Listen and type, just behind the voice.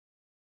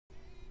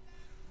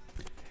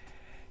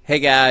Hey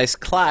guys,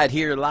 Clyde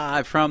here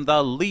live from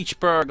the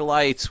Leechburg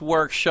Lights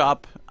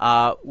workshop.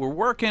 We're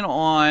working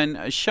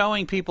on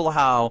showing people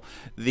how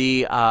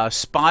the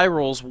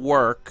spirals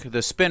work,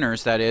 the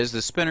spinners that is,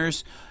 the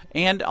spinners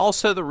and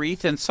also the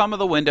wreath, and some of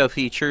the window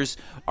features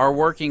are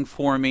working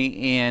for me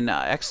in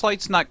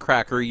X-Light's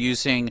Nutcracker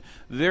using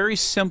very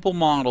simple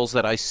models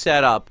that I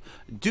set up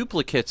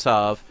duplicates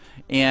of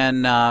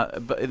in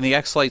the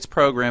X-Light's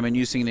program and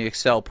using the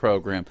Excel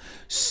program.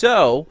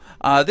 So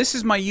this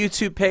is my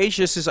YouTube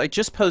page. I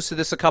just posted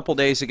this a couple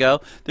days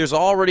ago. There's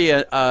already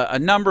a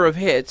number of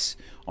hits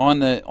on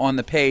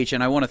the page,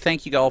 and I want to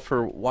thank you all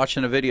for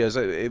watching the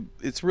videos.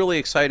 It's really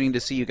exciting to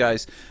see you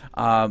guys,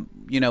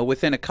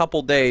 within a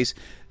couple days,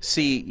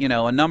 see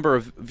a number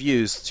of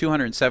views.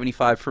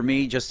 275 for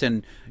me. Just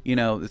in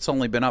it's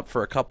only been up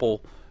for a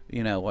couple.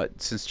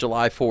 Since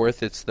July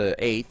 4th, it's the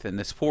 8th, and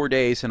it's 4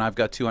 days, and I've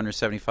got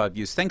 275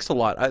 views. Thanks a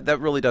lot. That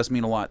really does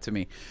mean a lot to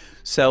me.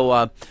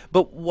 So,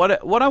 but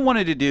what I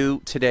wanted to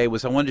do today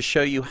was I wanted to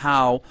show you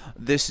how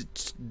this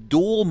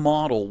dual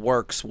model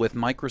works with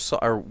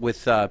Microsoft or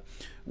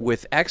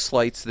with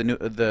X-Lights,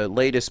 the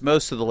latest,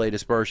 most of the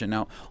latest version.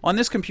 Now, on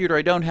this computer,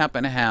 I don't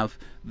happen to have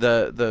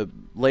the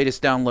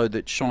latest download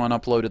that Sean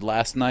uploaded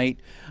last night,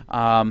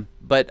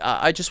 but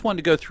I just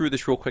wanted to go through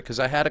this real quick because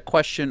I had a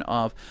question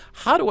of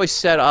how do I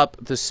set up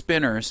the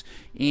spinners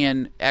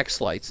in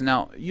X-Lights.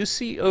 Now, you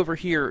see over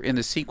here in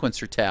the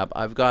sequencer tab,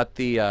 I've got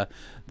the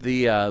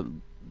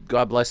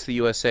God Bless the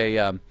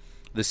USA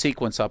the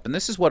sequence up, and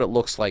this is what it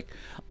looks like.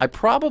 I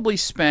probably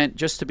spent,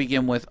 just to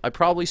begin with, I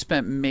probably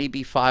spent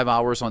maybe 5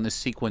 hours on this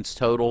sequence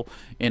total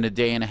in a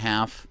day and a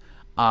half.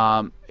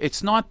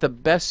 It's not the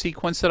best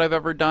sequence that I've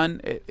ever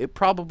done. It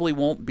probably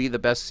won't be the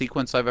best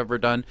sequence I've ever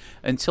done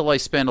until I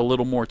spend a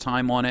little more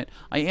time on it.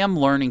 I am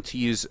learning to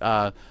use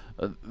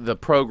the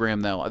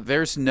program, though.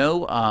 There's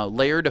no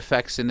layered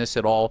effects in this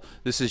at all.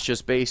 This is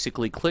just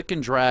basically click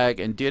and drag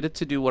and did it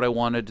to do what I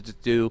wanted it to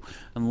do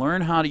and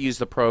learn how to use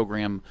the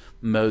program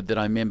mode that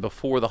I'm in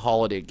before the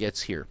holiday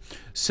gets here.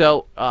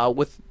 So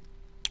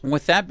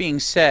with that being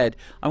said,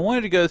 I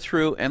wanted to go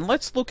through and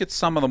let's look at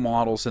some of the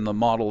models in the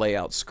model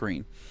layout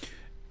screen.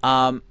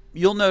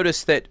 You'll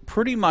notice that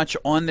pretty much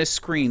on this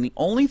screen, the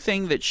only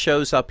thing that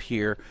shows up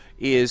here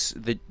is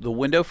the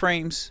window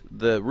frames,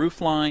 the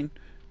roof line,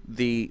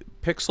 the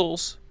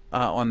pixels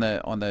on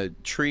the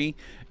tree,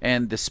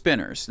 and the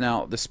spinners.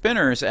 Now, the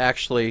spinners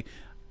actually,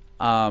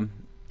 I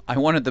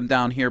wanted them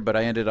down here, but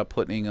I ended up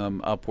putting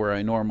them up where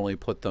I normally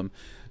put them.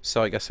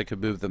 So I guess I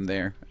could move them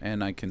there,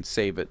 and I can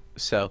save it.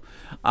 So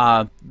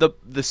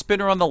the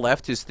spinner on the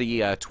left is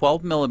the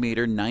 12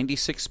 millimeter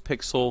 96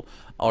 pixel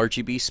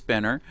RGB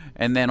spinner,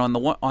 and then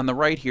on the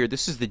right here,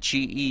 this is the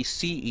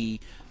GECE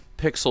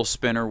pixel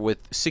spinner with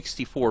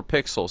 64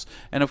 pixels.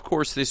 And of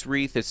course, this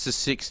wreath, it's the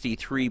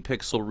 63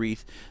 pixel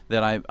wreath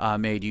that I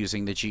made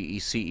using the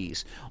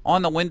GECEs.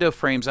 On the window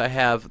frames, I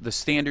have the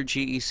standard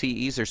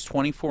GECEs. There's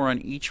 24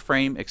 on each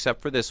frame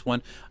except for this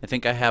one. I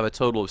think I have a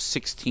total of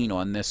 16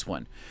 on this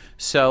one.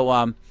 So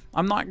I'm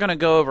not going to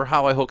go over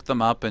how I hook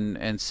them up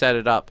and set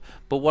it up,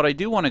 but what I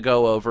do want to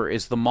go over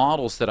is the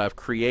models that I've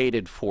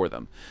created for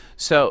them.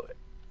 So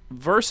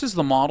versus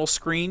the model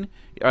screen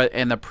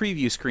and the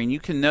preview screen, you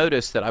can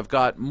notice that I've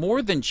got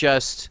more than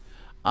just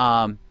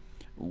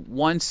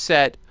one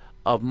set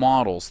of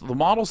models. The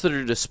models that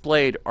are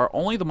displayed are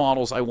only the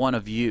models I want to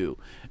view.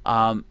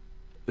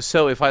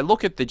 So if I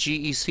look at the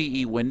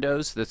GECE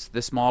windows, that's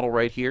this model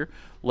right here,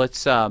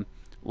 let's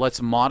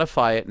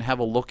modify it and have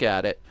a look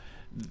at it.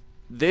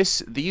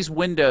 These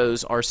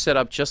windows are set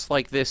up just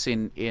like this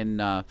in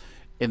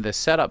the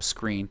setup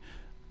screen,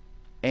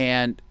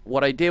 and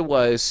what I did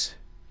was,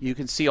 you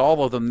can see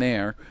all of them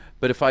there,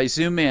 but if I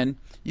zoom in,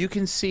 you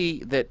can see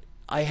that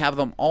I have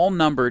them all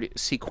numbered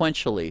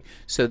sequentially.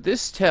 So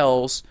this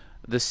tells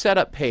the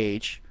setup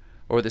page,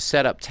 or the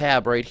setup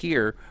tab right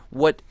here,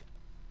 what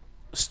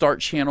start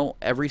channel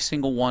every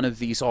single one of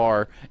these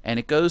are, and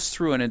it goes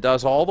through and it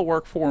does all the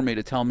work for me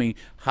to tell me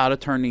how to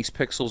turn these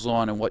pixels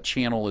on and what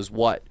channel is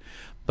what.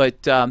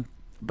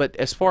 But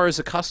as far as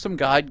a custom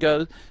guide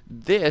goes,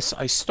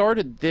 I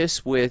started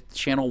this with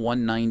channel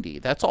 190.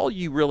 That's all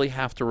you really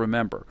have to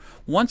remember.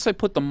 Once I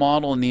put the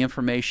model and the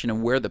information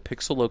and where the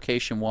pixel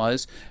location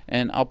was,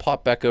 and I'll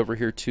pop back over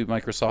here to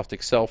Microsoft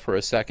Excel for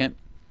a second.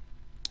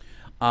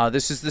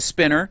 This is the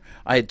spinner.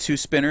 I had two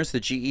spinners.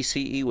 The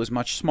GECE was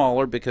much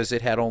smaller because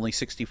it had only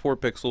 64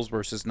 pixels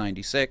versus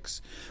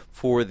 96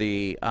 for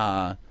the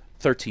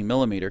 13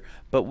 millimeter.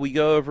 But we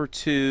go over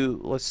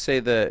to, let's say,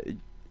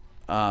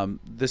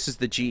 this is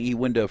the GE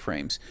window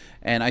frames,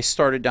 and I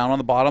started down on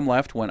the bottom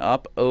left, went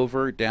up,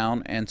 over,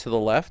 down, and to the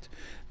left.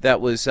 That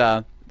was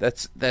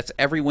that's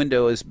every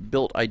window is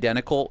built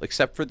identical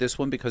except for this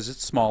one because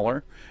it's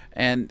smaller.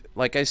 And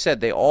like I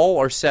said, they all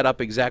are set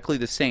up exactly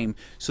the same,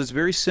 so it's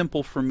very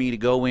simple for me to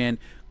go in,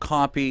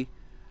 copy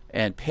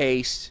and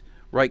paste,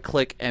 right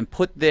click, and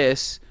put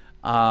this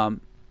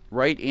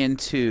right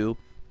into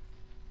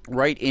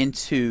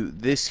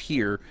this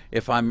here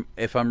if I'm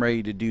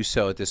ready to do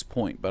so at this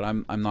point, but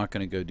I'm not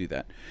going to go do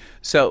that.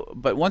 So,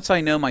 but once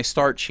I know my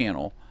start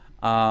channel,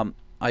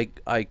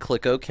 I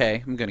click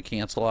OK. I'm going to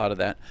cancel out of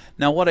that.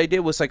 Now what I did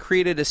was I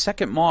created a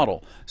second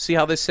model. See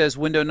how this says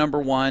window number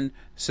 1,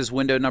 says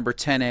window number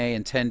 10A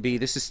and 10B.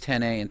 This is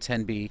 10A and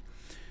 10B.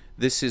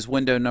 This is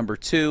window number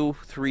 2,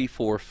 3,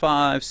 4,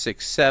 5,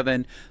 6,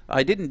 7.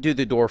 I didn't do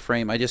the door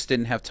frame. I just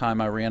didn't have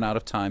time. I ran out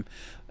of time.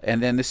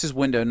 And then this is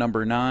window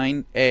number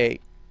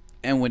 9A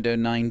and window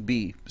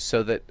 9B.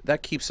 So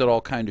that keeps it all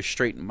kind of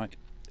straight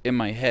in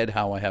my head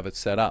how I have it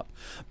set up.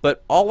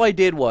 But all I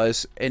did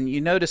was, and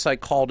you notice I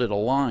called it a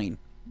line.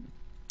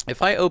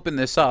 If I open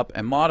this up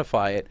and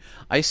modify it,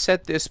 I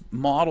set this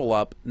model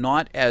up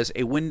not as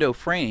a window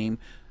frame,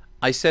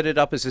 I set it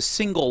up as a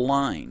single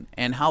line.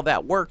 And how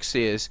that works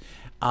is,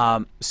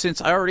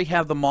 since I already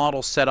have the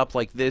model set up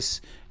like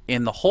this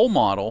in the whole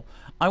model,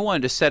 I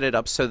wanted to set it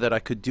up so that I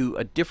could do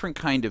a different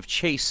kind of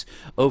chase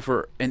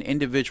over an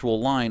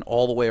individual line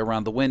all the way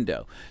around the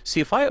window. See,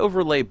 if I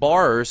overlay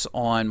bars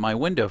on my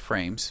window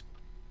frames,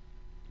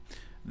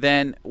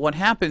 then what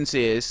happens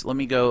is, let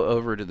me go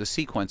over to the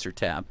sequencer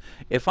tab.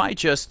 If I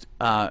just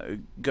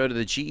go to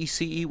the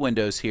GECE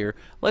windows here,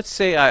 let's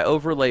say I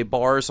overlay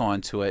bars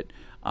onto it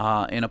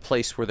in a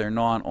place where they're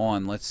not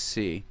on. Let's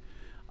see.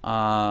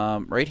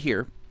 Right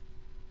here.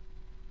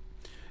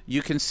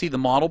 You can see the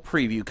model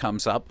preview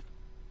comes up.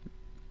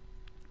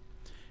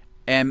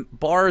 And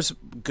bars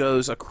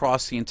goes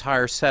across the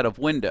entire set of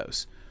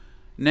windows.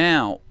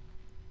 Now,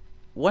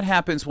 what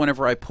happens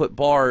whenever I put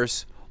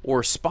bars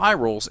or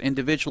spirals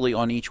individually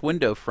on each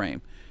window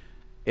frame?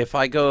 If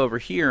I go over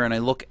here and I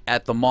look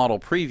at the model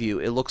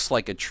preview, it looks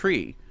like a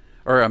tree.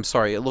 Or I'm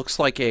sorry, it looks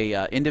like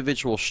a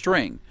individual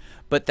string.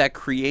 But that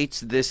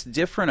creates this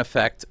different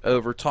effect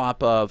over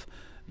top of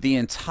the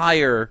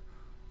entire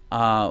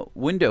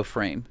window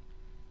frame.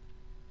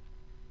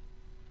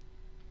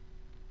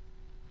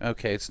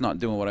 Okay, it's not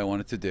doing what I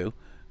want it to do.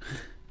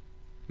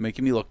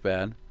 Making me look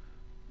bad.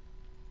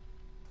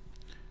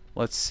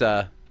 Let's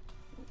let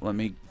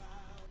me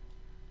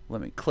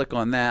click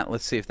on that.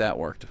 Let's see if that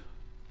worked.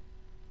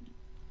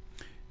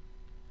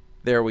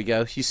 There we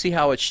go. You see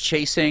how it's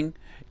chasing?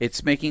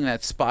 It's making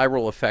that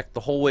spiral effect the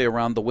whole way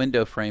around the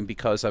window frame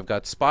because I've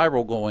got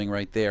spiral going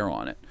right there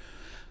on it.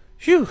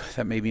 Phew,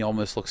 that made me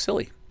almost look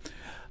silly.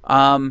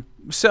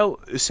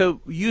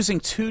 So using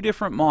two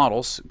different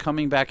models,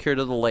 coming back here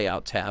to the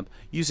layout tab,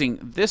 using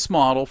this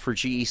model for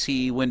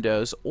GECE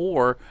windows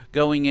or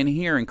going in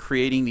here and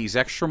creating these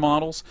extra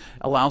models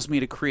allows me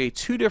to create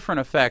two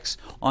different effects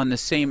on the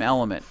same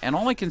element. And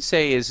all I can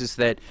say is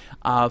that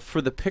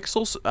for the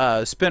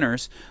pixel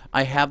spinners,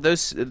 I have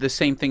those the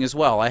same thing as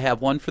well. I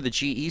have one for the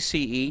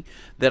GECE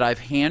that I've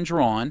hand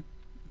drawn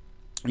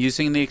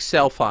using the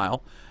Excel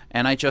file.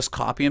 And I just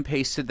copy and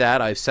pasted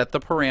that. I've set the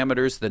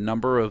parameters, the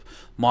number of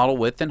model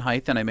width and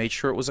height, and I made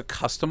sure it was a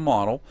custom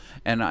model.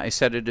 And I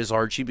set it as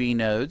RGB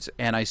nodes,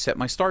 and I set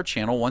my start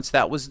channel. Once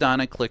that was done,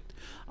 I clicked,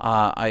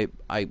 I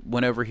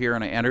went over here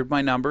and I entered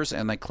my numbers,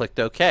 and I clicked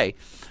OK.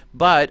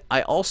 But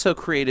I also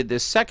created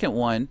this second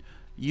one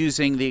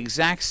using the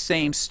exact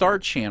same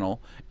start channel,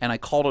 and I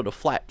called it a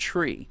flat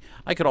tree.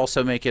 I could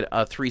also make it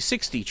a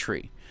 360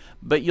 tree.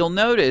 But you'll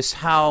notice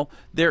how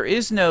there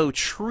is no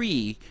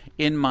tree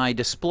in my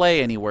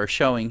display anywhere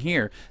showing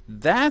here.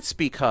 That's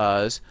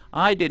because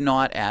I did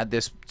not add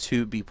this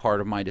to be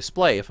part of my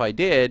display. If I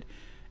did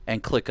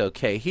and click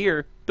OK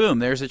here, boom,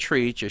 there's a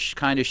tree. It just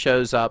kind of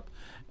shows up,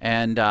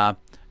 and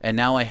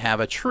now I have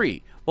a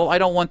tree. Well, I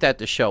don't want that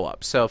to show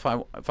up. So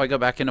if I go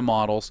back into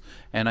models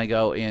and I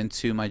go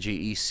into my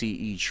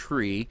GECE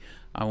tree,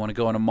 I want to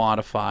go into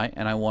modify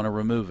and I want to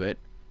remove it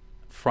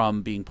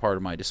from being part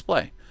of my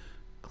display.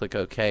 Click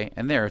OK,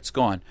 and there it's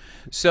gone.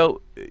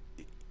 So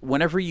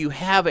whenever you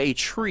have a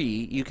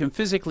tree, you can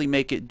physically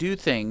make it do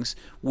things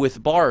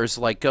with bars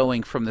like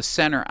going from the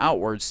center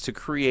outwards to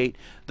create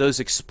those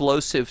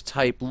explosive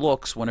type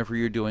looks whenever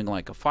you're doing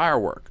like a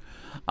firework.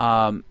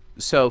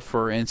 So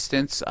for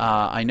instance,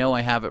 I know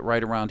I have it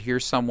right around here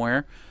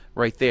somewhere,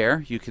 right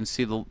there. You can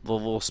see the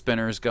little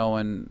spinners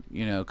going,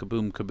 you know,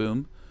 kaboom,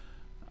 kaboom.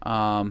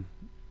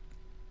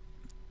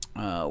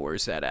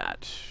 Where's that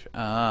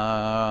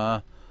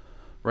at?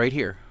 Right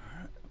here.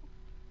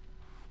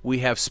 We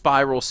have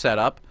spiral set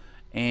up,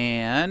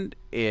 and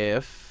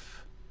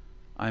if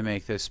I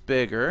make this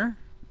bigger,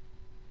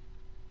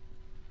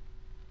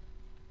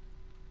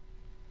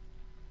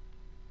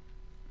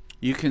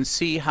 you can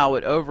see how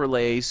it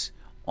overlays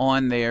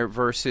on there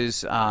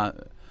versus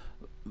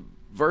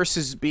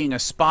being a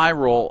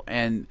spiral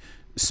and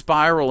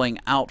spiraling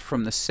out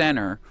from the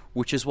center,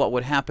 which is what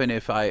would happen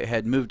if I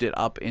had moved it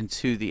up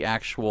into the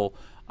actual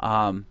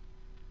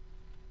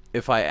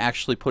if I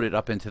actually put it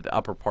up into the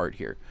upper part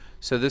here.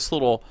 So this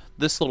little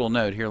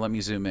node here, let me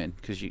zoom in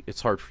because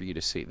it's hard for you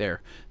to see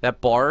there.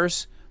 That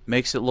bars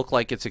makes it look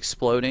like it's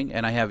exploding,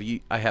 and I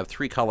have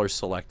three colors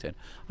selected.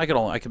 I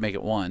could make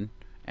it one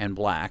and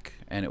black,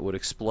 and it would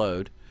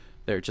explode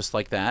there just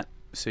like that.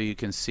 So you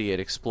can see it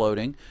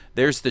exploding.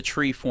 There's the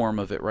tree form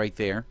of it right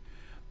there.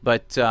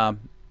 But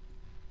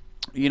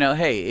you know,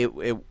 hey,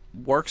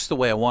 works the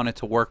way I want it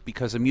to work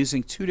because I'm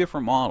using two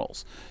different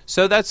models.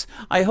 So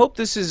I hope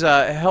this is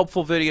a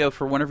helpful video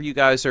for whenever you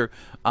guys are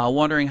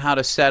wondering how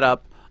to set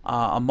up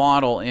a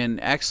model in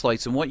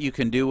X-Lights and what you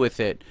can do with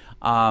it.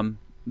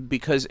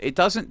 Because it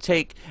doesn't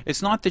take,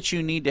 it's not that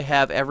you need to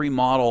have every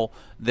model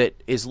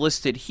that is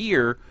listed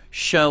here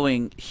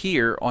showing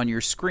here on your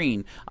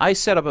screen. I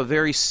set up a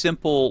very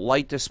simple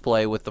light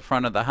display with the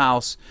front of the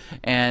house,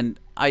 and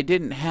I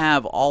didn't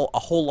have a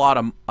whole lot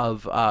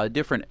of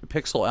different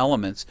pixel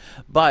elements,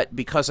 but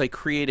because I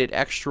created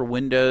extra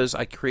windows,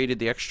 I created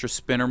the extra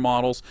spinner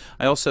models,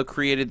 I also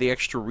created the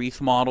extra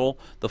wreath model,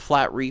 the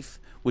flat wreath,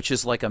 which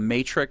is like a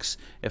matrix.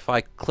 If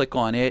I click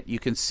on it, you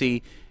can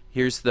see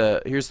here's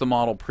the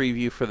model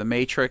preview for the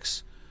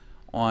matrix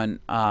on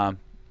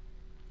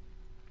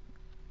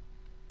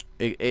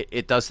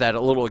it does that a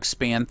little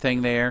expand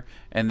thing there,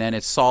 and then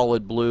it's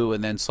solid blue,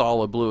 and then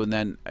solid blue, and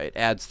then it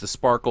adds the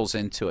sparkles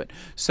into it.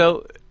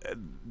 So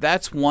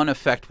that's one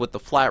effect with the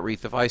flat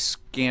wreath. If I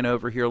scan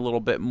over here a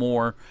little bit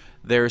more,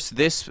 there's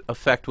this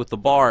effect with the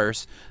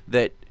bars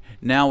that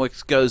now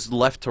it goes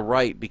left to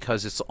right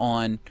because it's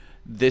on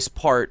this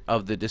part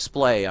of the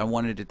display. I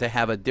wanted it to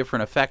have a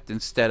different effect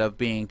instead of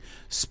being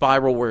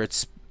spiral where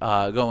it's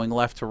going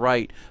left to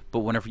right, but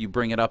whenever you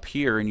bring it up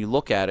here and you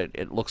look at it,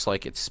 it looks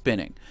like it's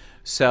spinning.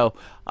 So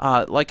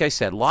like I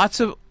said, lots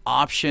of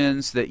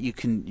options that you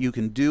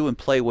can do and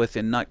play with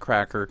in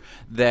Nutcracker,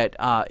 that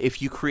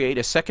if you create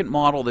a second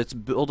model that's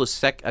built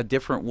a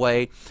different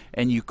way,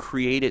 and you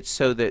create it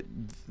so that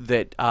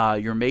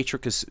your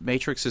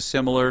matrix is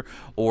similar,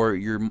 or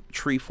your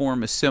tree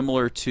form is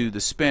similar to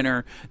the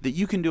spinner, that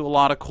you can do a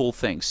lot of cool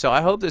things. So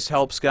I hope this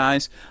helps,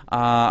 guys.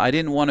 I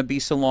didn't want to be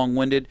so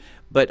long-winded,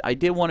 but I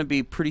did want to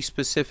be pretty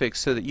specific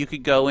so that you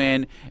could go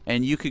in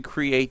and you could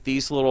create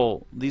these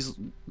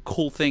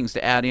cool things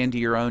to add into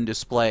your own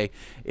display.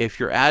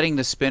 If you're adding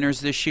the spinners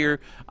this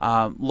year,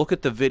 look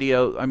at the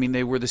video. I mean,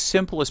 they were the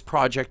simplest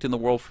project in the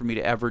world for me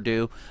to ever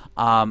do.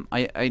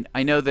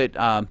 I know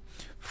that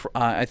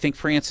I think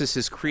Francis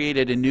has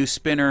created a new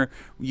spinner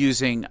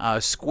using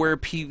square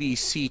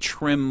PVC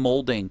trim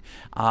molding.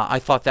 I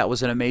thought that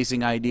was an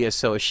amazing idea,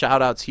 so a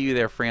shout out to you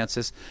there,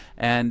 Francis.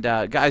 And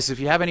guys, if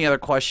you have any other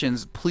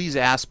questions, please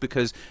ask,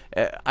 because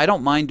I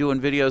don't mind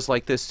doing videos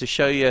like this to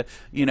show you,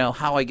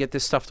 how I get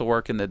this stuff to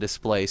work in the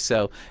display.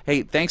 So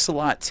hey, thanks a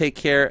lot, take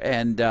care,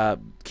 and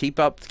keep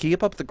up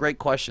the great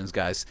questions,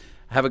 guys.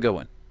 Have a good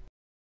one.